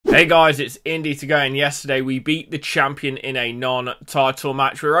Hey guys, it's Indy to go, and yesterday we beat the champion in a non-title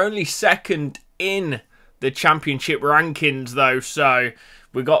match. We're only second in the championship rankings though, so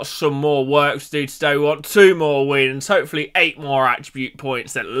we got some more work to do today. We want 2 more wins, hopefully 8 more attribute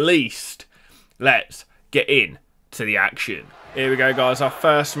points at least. Let's get in to the action. Here we go guys, our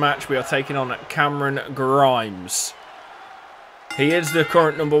first match. We are taking on Cameron Grimes. He is the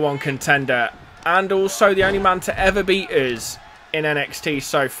current #1 contender and also the only man to ever beat us in NXT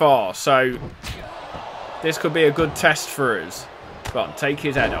so far, so this could be a good test for us. Come on, take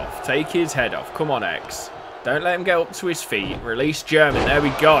his head off. Take his head off. Come on, X. Don't let him get up to his feet. Release German. There we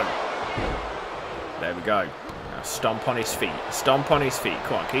go. There we go. Now stomp on his feet. Stomp on his feet.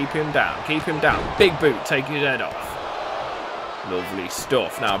 Come on, keep him down. Keep him down. Big boot. Take his head off. Lovely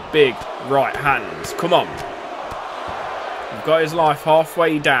stuff. Now, big right hands. Come on. We've got his life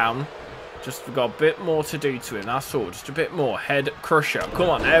halfway down. Just we've got a bit more to do to him, that's all. Just a bit more. Head crusher. Come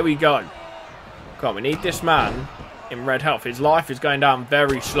on, there we go. Come on, we need this man in red health. His life is going down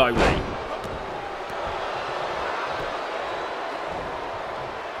very slowly.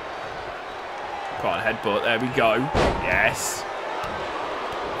 Come on, headbutt. There we go. Yes.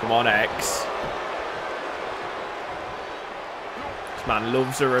 Come on, X. This man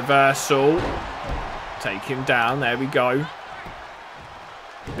loves a reversal. Take him down. There we go.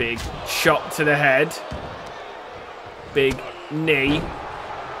 Big shot to the head. Big knee.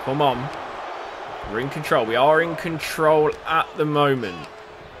 Come on. We're in control. We are in control at the moment.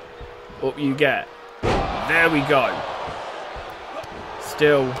 Up you get. There we go.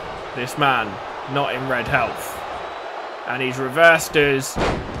 Still, this man not in red health. And he's reversed us.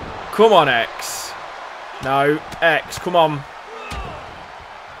 Come on, X. No, X. Come on.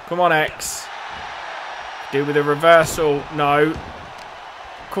 Come on, X. Do with a reversal. No.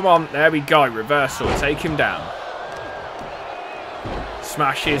 Come on, there we go. Reversal. Take him down.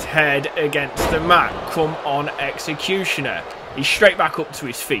 Smash his head against the mat. Come on, Executioner. He's straight back up to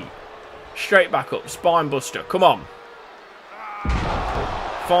his feet. Straight back up. Spine buster. Come on.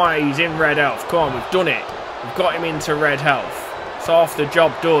 Fine, he's in red health. Come on, we've done it. We've got him into red health. It's half the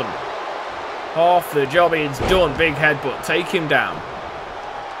job done. Half the job is done. Big headbutt. Take him down.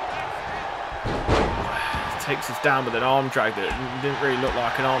 Takes us down with an arm drag that didn't really look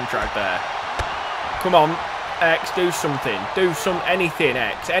like an arm drag there. Come on, X, do something. Do anything,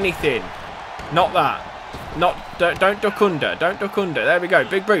 X, anything. Not that. Don't duck under. Don't duck under. There we go.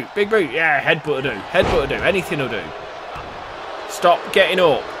 Big boot. Big boot. Yeah, headbutt will do. Headbutt will do. Anything will do. Stop getting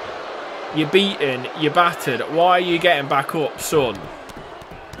up. You're beaten. You're battered. Why are you getting back up, son?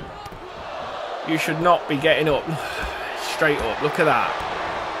 You should not be getting up. Straight up. Look at that.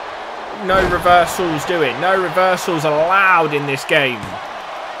 No reversals doing. No reversals allowed in this game.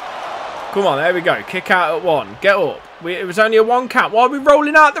 Come on, there we go. Kick out at 1. Get up. It was only a 1 count. Why are we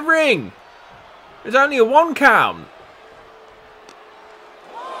rolling out the ring? It was only a 1 count.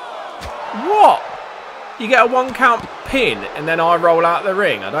 What? You get a 1 count pin and then I roll out the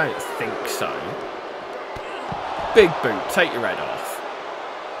ring? I don't think so. Big boot. Take your head off.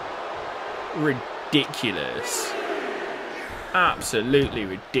 Ridiculous. Absolutely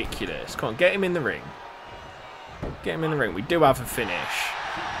ridiculous. Come on, get him in the ring. Get him in the ring. We do have a finish.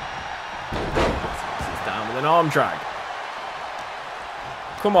 He's down with an arm drag.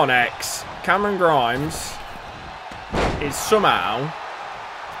 Come on, X. Cameron Grimes is somehow,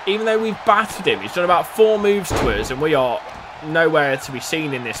 even though we've battered him, he's done about 4 moves to us and we are nowhere to be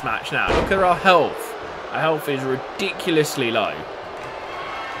seen in this match now. Look at our health. Our health is ridiculously low.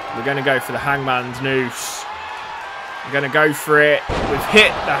 We're going to go for the Hangman's Noose. We're going to go for it. We've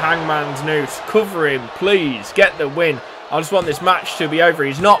hit the Hangman's Noose. Cover him, please. Get the win. I just want this match to be over.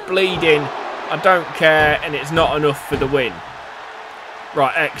 He's not bleeding. I don't care. And it's not enough for the win.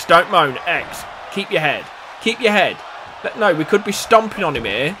 Right, X, don't moan. X, keep your head. Keep your head. No, we could be stomping on him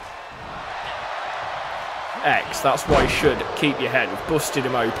here. X, that's why you should keep your head. We've busted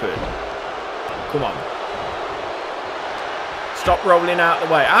him open. Come on. Stop rolling out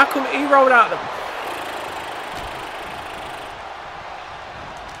the way. How come he rolled out the...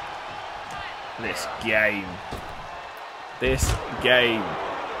 This game. This game.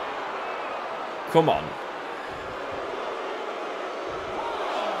 Come on.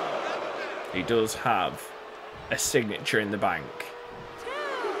 He does have a signature in the bank.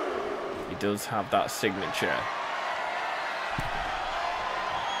 He does have that signature.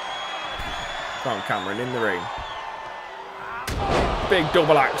 Come on, Cameron, in the ring. Big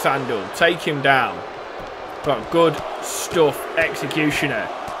double axe handle. Take him down. Got good stuff, Executioner.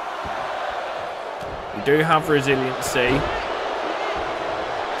 We do have resiliency.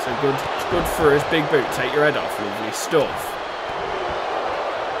 So good, it's good for us. Big boot, take your head off. Lovely stuff.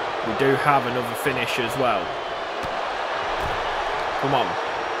 We do have another finish as well. Come on.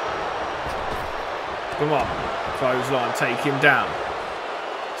 Come on. Clothesline, take him down.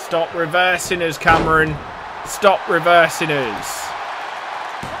 Stop reversing us, Cameron. Stop reversing us.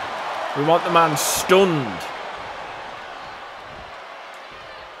 We want the man stunned.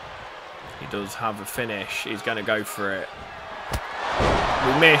 He does have a finish. He's going to go for it.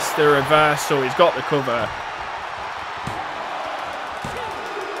 We missed the reversal. He's got the cover.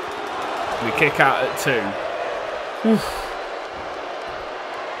 We kick out at 2. Oof.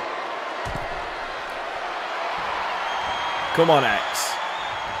 Come on, X.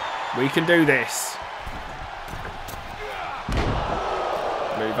 We can do this.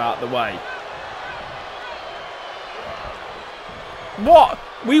 Move out the way. What?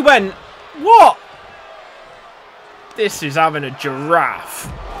 We went... What? This is having a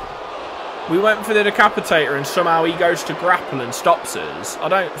giraffe. We went for the Decapitator and somehow he goes to grapple and stops us. I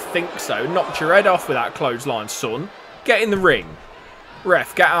don't think so. Knocked your head off with that clothesline, son. Get in the ring.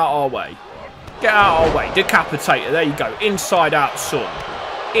 Ref, get out our way. Get out our way. Decapitator. There you go. Inside out, son.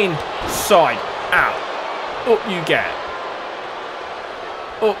 Inside out. Up you get.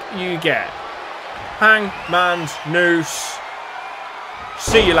 Up you get. Hangmans, Noose.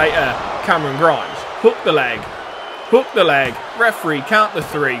 See you later, Cameron Grimes. Hook the leg. Hook the leg. Referee, count the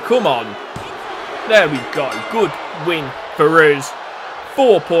 3. Come on. There we go. Good win for us.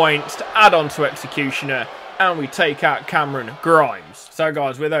 4 points to add on to Executioner. And we take out Cameron Grimes. So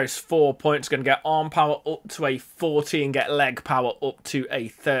guys, with those 4 points, going to get arm power up to a 40 and get leg power up to a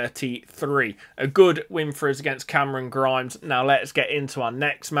 33. A good win for us against Cameron Grimes. Now let's get into our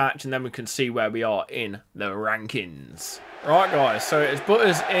next match and then we can see where we are in the rankings. Right guys, so it's put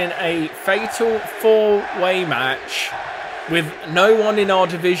us in a fatal 4-way match with no one in our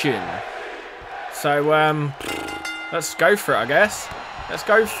division. So let's go for it, I guess. Let's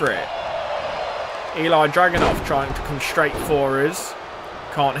go for it. Eli Dragunov trying to come straight for us.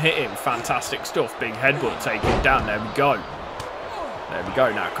 Can't hit him. Fantastic stuff. Big headbutt. Take him down. There we go. There we go.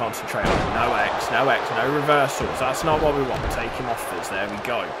 Now concentrate on him. No X. No X. No reversals. That's not what we want. Take him off us. There we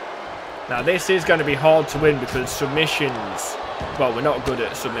go. Now this is going to be hard to win because submissions... Well, we're not good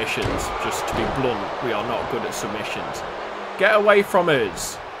at submissions. Just to be blunt, we are not good at submissions. Get away from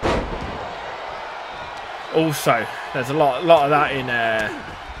us. Also, there's a lot of that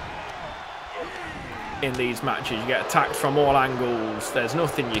in these matches. You get attacked from all angles. There's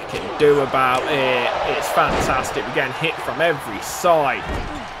nothing you can do about it. It's fantastic. We're getting hit from every side.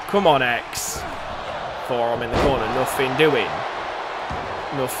 Come on, X. Forearm in the corner. Nothing doing.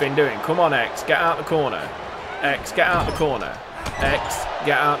 Nothing doing. Come on, X. Get out the corner. X, get out the corner. X,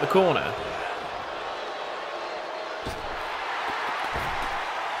 get out the corner.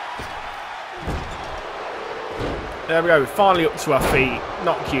 There we go. We're finally up to our feet.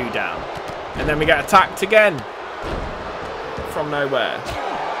 Knock you down. And then we get attacked again. From nowhere.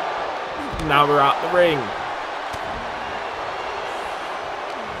 Now we're out the ring.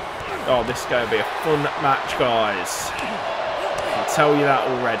 Oh, this is going to be a fun match, guys. I can tell you that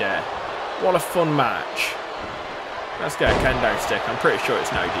already. What a fun match. Let's get a kendo stick. I'm pretty sure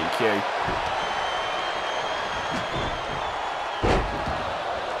it's no DQ.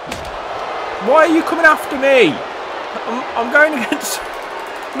 Why are you coming after me? I'm going against...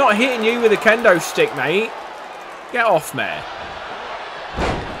 I'm not hitting you with a kendo stick, mate. Get off me.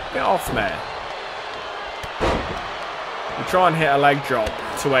 Get off me. We try and hit a leg drop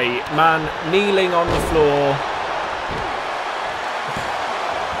to a man kneeling on the floor.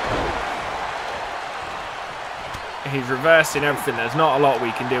 He's reversing everything. There's not a lot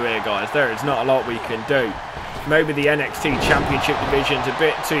we can do here, guys. There is not a lot we can do. Maybe the NXT Championship Division's a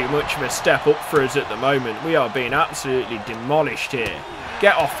bit too much of a step up for us at the moment. We are being absolutely demolished here.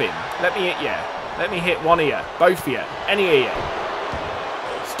 Get off him. Let me hit you. Let me hit one of you. Both of you. Any of you.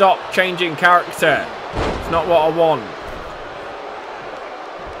 Stop changing character. It's not what I want.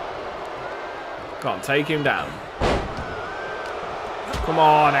 Come on, take him down. Come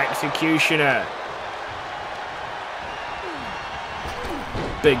on, Executioner.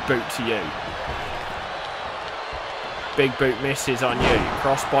 Big boot to you. Big boot misses on you.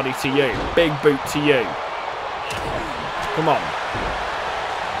 Crossbody to you. Big boot to you. Come on.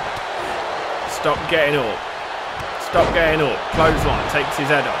 Stop getting up. Stop getting up. Clothesline takes his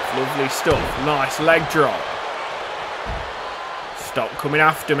head off. Lovely stuff. Nice leg drop. Stop coming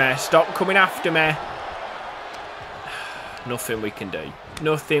after me. Stop coming after me. Nothing we can do.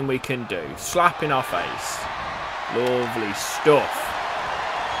 Nothing we can do. Slap in our face. Lovely stuff.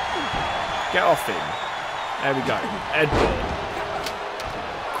 Get off him. There we go. Headbutt.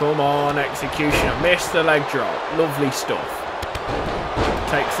 Come on, Executioner. Missed the leg drop. Lovely stuff.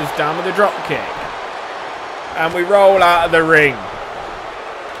 Takes us down with a drop kick. And we roll out of the ring.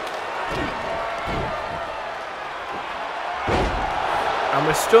 And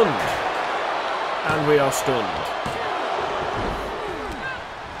we're stunned. And we are stunned.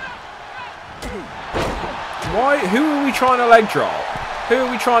 Why? Who are we trying to leg drop? Who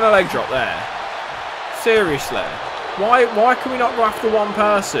are we trying to leg drop there? Seriously. Why can we not go after one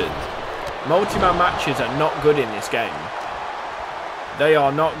person? Multi-man matches are not good in this game. They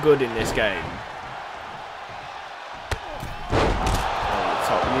are not good in this game. On the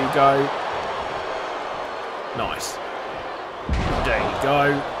top you go. Nice. There you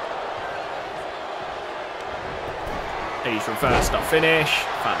go. He's reversed our finish.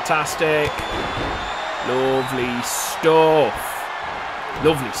 Fantastic. Lovely stuff.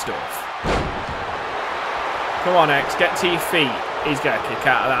 Lovely stuff. Come on, X. Get to your feet. He's going to kick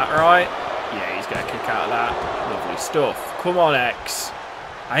out of that, right? Yeah, he's going to kick out of that. Lovely stuff. Come on, X.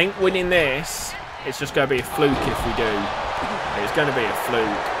 I think winning this, it's just going to be a fluke if we do. It's going to be a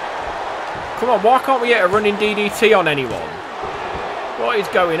fluke. Come on, why can't we get a running DDT on anyone? What is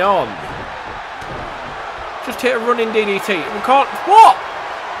going on? Just hit a running DDT. We can't... What?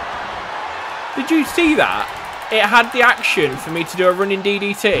 Did you see that? It had the action for me to do a running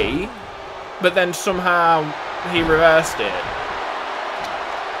DDT, but then somehow he reversed it.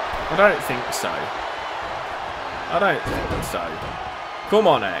 I don't think so. I don't think so. Come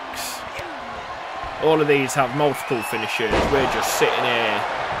on, X. All of these have multiple finishers. We're just sitting here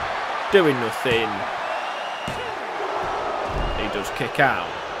doing nothing. He does kick out.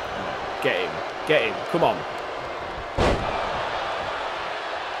 Get him. Get him. Come on.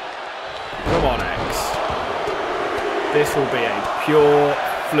 Come on, X. This will be a pure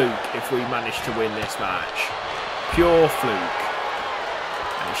fluke if we manage to win this match. Pure fluke.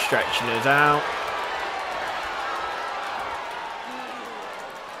 And he's stretching us out.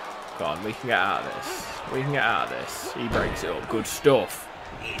 Go on, we can get out of this. We can get out of this. He breaks it up. Good stuff.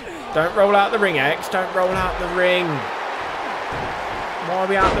 Don't roll out the ring, X. Don't roll out the ring. Why are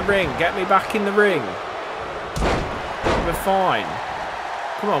we out the ring? Get me back in the ring. We're fine.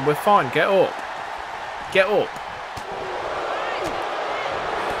 Come on, we're fine. Get up. Get up.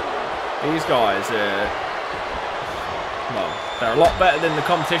 These guys well, they're a lot better than the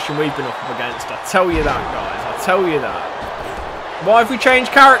competition we've been up against. I tell you that, guys. I tell you that. Why have we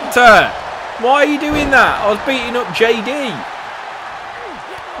changed character? Why are you doing that? I was beating up JD.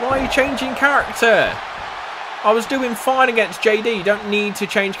 Why are you changing character? I was doing fine against JD. You don't need to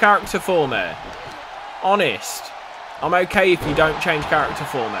change character for me. Honest. I'm okay if you don't change character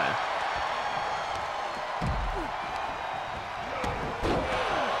for me.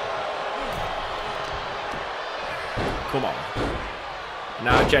 Come on.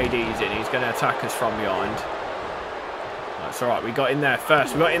 Now JD's in. He's going to attack us from behind. That's alright. We got in there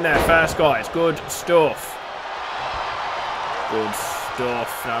first. We got in there first, guys. Good stuff. Good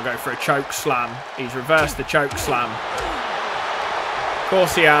stuff. Now go for a choke slam. He's reversed the choke slam. Of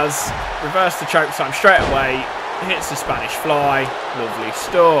course he has. Reversed the choke slam straight away. Hits the Spanish fly. Lovely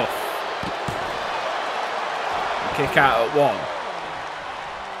stuff. Kick out at one.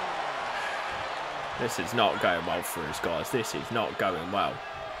 This is not going well for us, guys. This is not going well.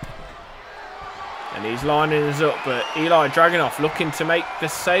 And he's lining us up, but Eli Dragunov looking to make the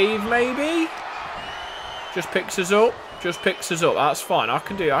save, maybe? Just picks us up. Just picks us up. That's fine. I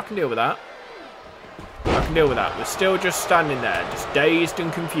can deal with that. I can deal with that. We're still just standing there, just dazed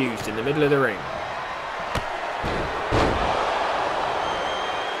and confused in the middle of the ring.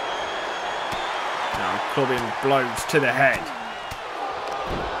 Now clubbing blows to the head.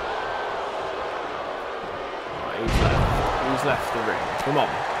 Right, he's left the ring. Come on.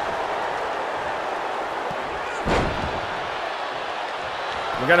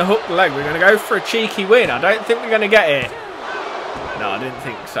 We're going to hook the leg. We're going to go for a cheeky win. I don't think we're going to get it. No, I didn't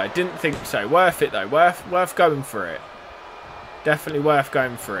think so. Didn't think so. Worth it, though. Worth going for it. Definitely worth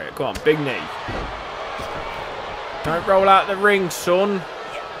going for it. Come on, big knee. Don't roll out the ring, son.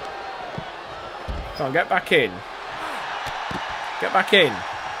 Come on, get back in. Get back in.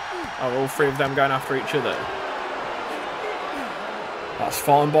 Oh, all three of them going after each other. That's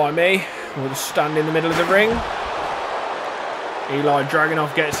fine by me. We'll just stand in the middle of the ring. Eli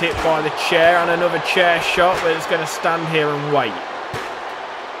Dragunov gets hit by the chair and another chair shot. We're just going to stand here and wait.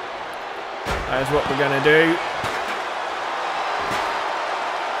 That is what we're going to do.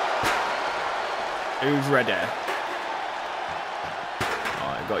 Who's ready? Oh,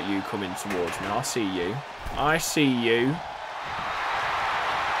 I got you coming towards me. I see you. I see you.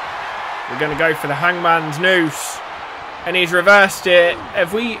 We're going to go for the Hangman's Noose. And he's reversed it.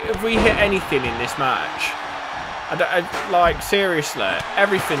 Have we hit anything in this match? Like, seriously,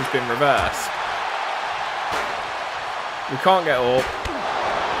 everything's been reversed. We can't get up.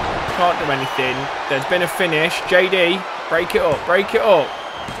 Can't do anything. There's been a finish. JD, break it up, break it up.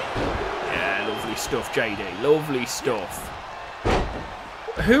 Yeah, lovely stuff, JD. Lovely stuff.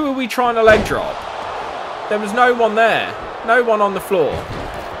 Who are we trying to leg drop? There was no one there. No one on the floor.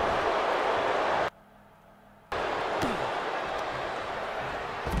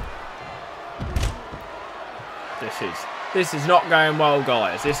 This is not going well,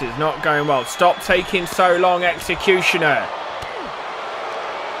 guys. This is not going well. Stop taking so long, Executioner.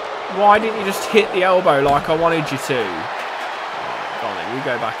 Why didn't you just hit the elbow like I wanted you to? Go on then, you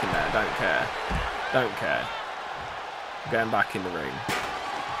go back in there. Don't care. Don't care. Going back in the ring.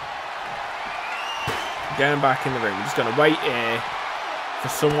 Going back in the ring. We're just going to wait here for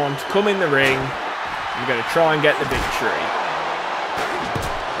someone to come in the ring. We're going to try and get the victory.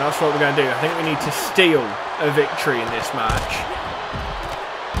 That's what we're going to do. I think we need to steal a victory in this match.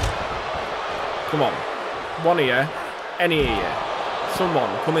 Come on. One of you. Any of you. Someone,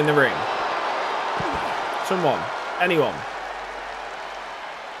 come in the ring. Someone. Anyone.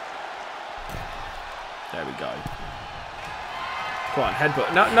 There we go. Come on,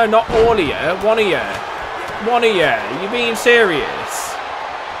 headbutt. No, no, not all of you. One of you. One of you. Are you being serious?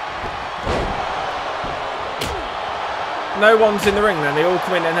 No one's in the ring then. They all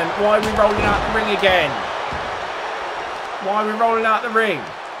come in and then... Why are we rolling out the ring again? Why are we rolling out the ring?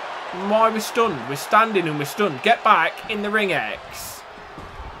 Why are we stunned? We're standing and we're stunned. Get back in the ring, X.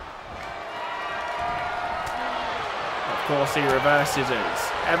 Of course he reverses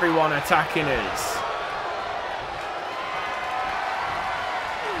us. Everyone attacking us.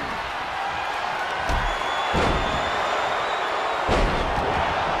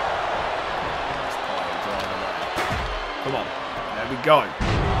 Come on. There we go.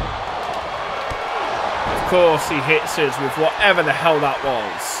 Of course he hits us with whatever the hell that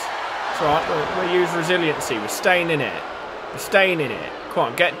was. It's alright, we'll use resiliency. We're staying in it. We're staying in it.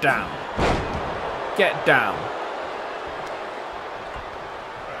 Come on, get down. Get down.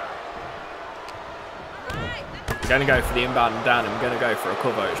 We're going to go for the inbound and down and we're going to go for a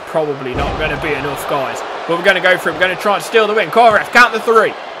cover. It's probably not going to be enough, guys. But we're going to go for it. We're going to try and steal the win. Come on, ref, count the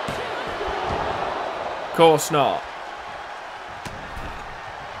 3. Of course not.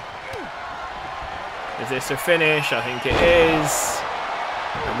 Is this a finish? I think it is.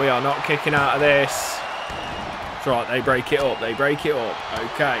 And we are not kicking out of this. That's right, they break it up. They break it up.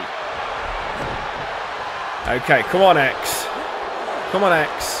 Okay. Okay, come on, X. Come on,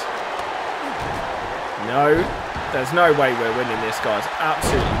 X. No. There's no way we're winning this, guys.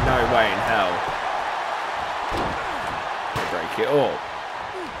 Absolutely no way in hell. They break it up.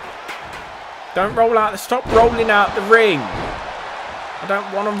 Don't roll out. Stop rolling out the ring. I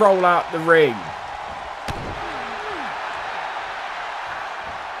don't want to roll out the ring.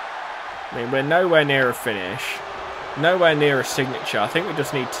 I mean, we're nowhere near a finish. Nowhere near a signature. I think we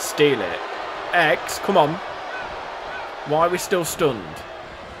just need to steal it. X, come on. Why are we still stunned?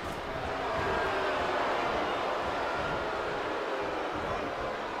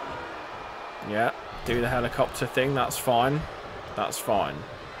 Yeah, do the helicopter thing. That's fine. That's fine.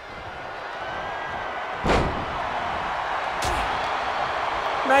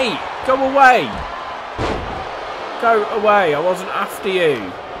 Mate, go away. Go away. I wasn't after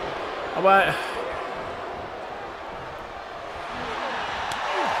you. I went...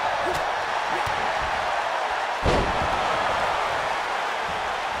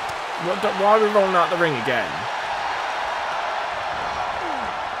 Why are we rolling out the ring again?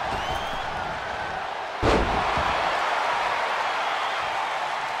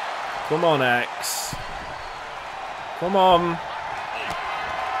 Come on, X. Come on.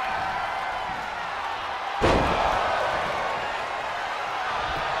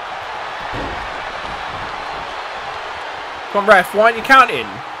 Come on, ref. Why aren't you counting?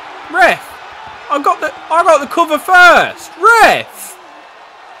 Ref. I got the cover first. Ref.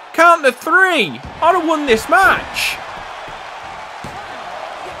 Count the 3. I'd have won this match.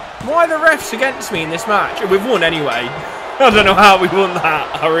 Why are the refs against me in this match? We've won anyway. I don't know how we won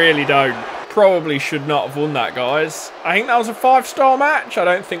that. I really don't. Probably should not have won that, guys. I think that was a 5-star match. I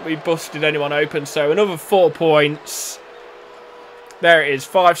don't think we busted anyone open. So another 4 points. There it is.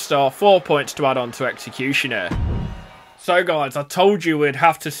 5-star. 4 points to add on to Executioner. So, guys, I told you we'd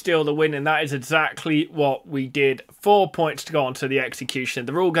have to steal the win, and that is exactly what we did. 4 points to go on to the Executioner.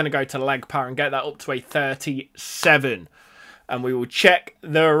 They're all going to go to leg power and get that up to a 37. And we will check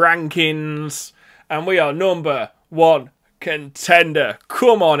the rankings. And we are number 1 contender.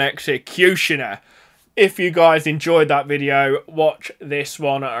 Come on, Executioner. If you guys enjoyed that video, watch this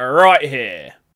one right here.